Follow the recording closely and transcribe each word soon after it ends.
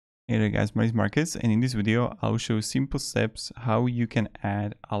Hey there guys, my name is Marcus, and in this video I'll show simple steps how you can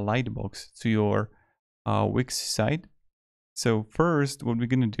add a Lightbox to your Wix site. So first, what we're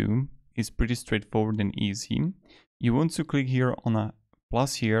gonna do is pretty straightforward and easy. You want to click here on a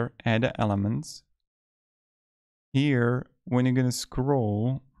plus here, add elements. Here, when you're gonna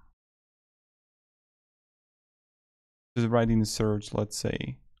scroll, just write in the search, let's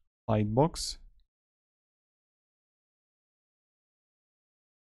say Lightbox.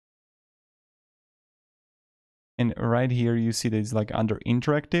 And right here, you see that it's like under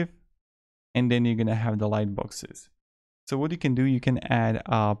interactive, and then you're gonna have the light boxes. So what you can do, you can add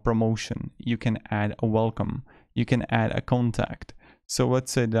a promotion, you can add a welcome, you can add a contact. So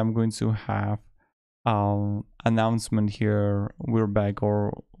let's say that I'm going to have announcement here, we're back,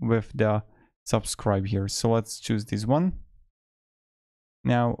 or with the subscribe here. So let's choose this one.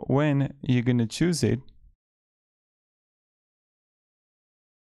 Now, when you're gonna choose it,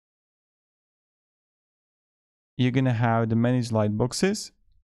 you're gonna have the manage light boxes,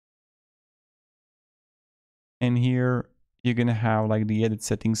 and here you're gonna have like the edit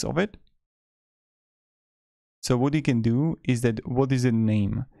settings of it. So what you can do is that, what is the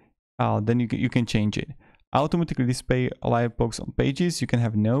name? Then you can change it. Automatically display a Lightbox on pages, you can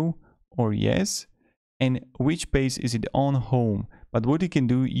have no or yes. And which page is it on? Home. But what you can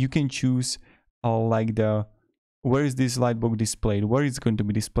do, you can choose like the, where is this Lightbox displayed? Where it's going to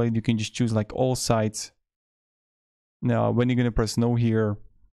be displayed? You can just choose like all sites. Now, when you're gonna press no here,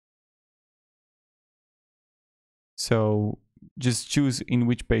 so just choose in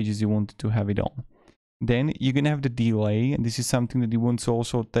which pages you want to have it on. Then you're gonna have the delay, and this is something that you want to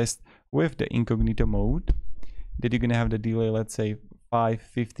also test with the incognito mode. That you're gonna have the delay, let's say 5,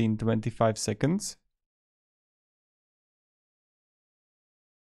 15, 25 seconds.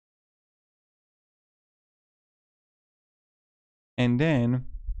 And then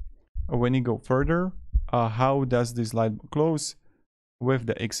when you go further, how does this light close? With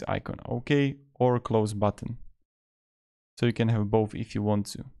the X icon, okay, or close button. So you can have both if you want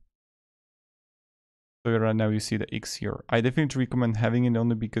to. So right now you see the X here. I definitely recommend having it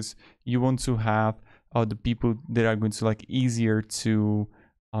only because you want to have the people that are going to like easier to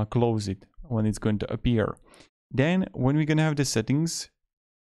close it when it's going to appear. Then when we're gonna have the settings,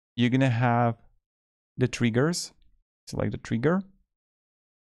 you're gonna have the triggers. Select the trigger.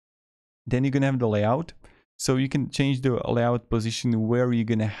 Then you're gonna have the layout. So you can change the layout position where you're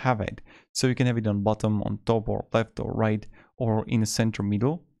gonna have it. So you can have it on bottom, on top, or left, or right, or in the center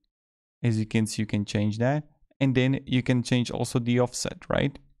middle. As you can see, you can change that. And then you can change also the offset,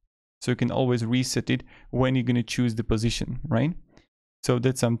 right? So you can always reset it when you're gonna choose the position, right? So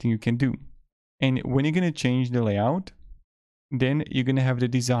that's something you can do. And when you're gonna change the layout, then you're gonna have the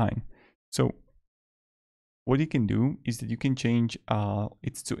design. So what you can do is that you can change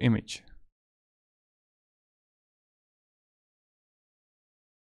it to image.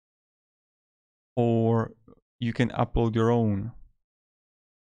 Or you can upload your own.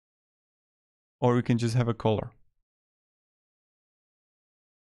 Or you can just have a color.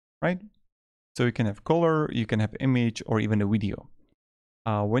 Right? So you can have color, you can have image, or even a video.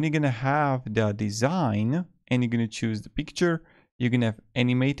 When you're gonna have the design and you're gonna choose the picture, you're gonna have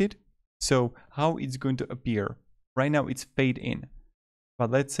animated. So how it's going to appear. Right now it's fade in. But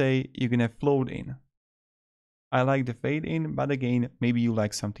let's say you're gonna have float in. I like the fade in, but again, maybe you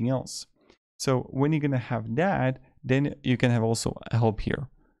like something else. So when you're gonna have that, then you can have also a help here.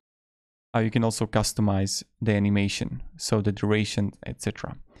 You can also customize the animation, so the duration,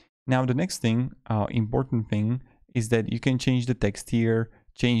 etc. Now the next thing, important thing, is that you can change the text here,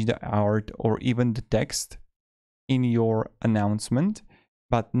 change the art, or even the text in your announcement.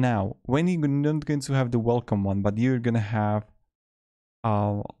 But now, when you're not going to have the welcome one, but you're gonna have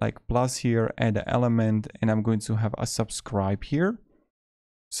like plus here, add an element, and I'm going to have a subscribe here.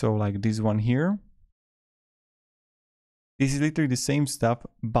 So like this one here. This is literally the same stuff,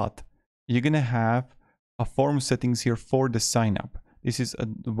 but you're gonna have a form settings here for the sign up. This is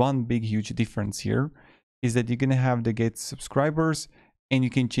one big huge difference here, is that you're gonna have the get subscribers, and you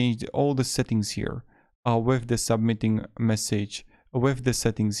can change all the settings here with the submitting message, with the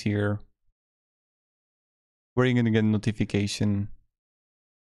settings here, where you're gonna get a notification.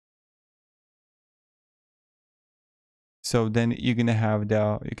 So then you're gonna have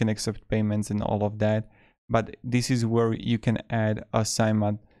you can accept payments and all of that. But this is where you can add a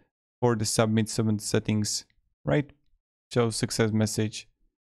assignment for the submit settings, right? So success message.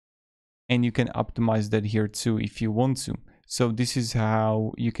 And you can optimize that here too if you want to. So this is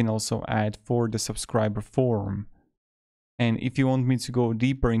how you can also add for the subscriber form. And if you want me to go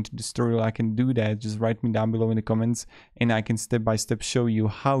deeper into the tutorial, I can do that. Just write me down below in the comments and I can step by step show you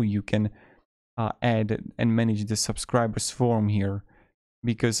how you can add and manage the subscribers form here.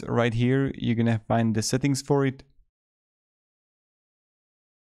 Because right here, you're gonna find the settings for it.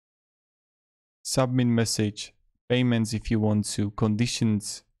 Submit message, payments if you want to,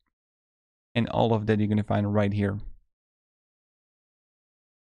 conditions, and all of that you're gonna find right here.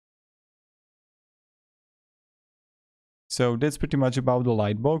 So that's pretty much about the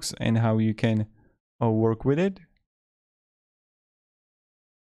Lightbox and how you can work with it.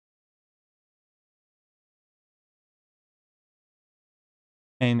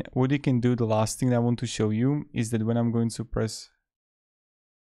 And what you can do, the last thing that I want to show you is that when I'm going to press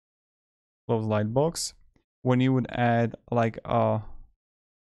close Lightbox, when you would add like some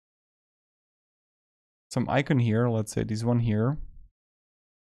icon here, let's say this one here,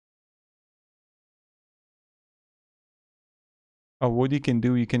 what you can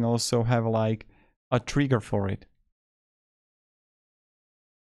do, you can also have like a trigger for it.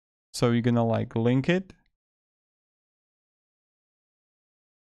 So you're gonna like link it,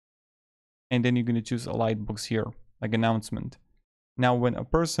 and then you're gonna choose a Lightbox here, like announcement. Now when a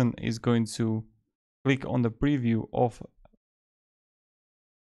person is going to click on the preview of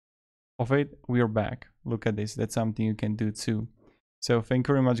it, we are back. Look at this, that's something you can do too. So thank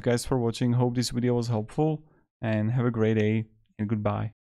you very much guys for watching. Hope this video was helpful and have a great day and goodbye.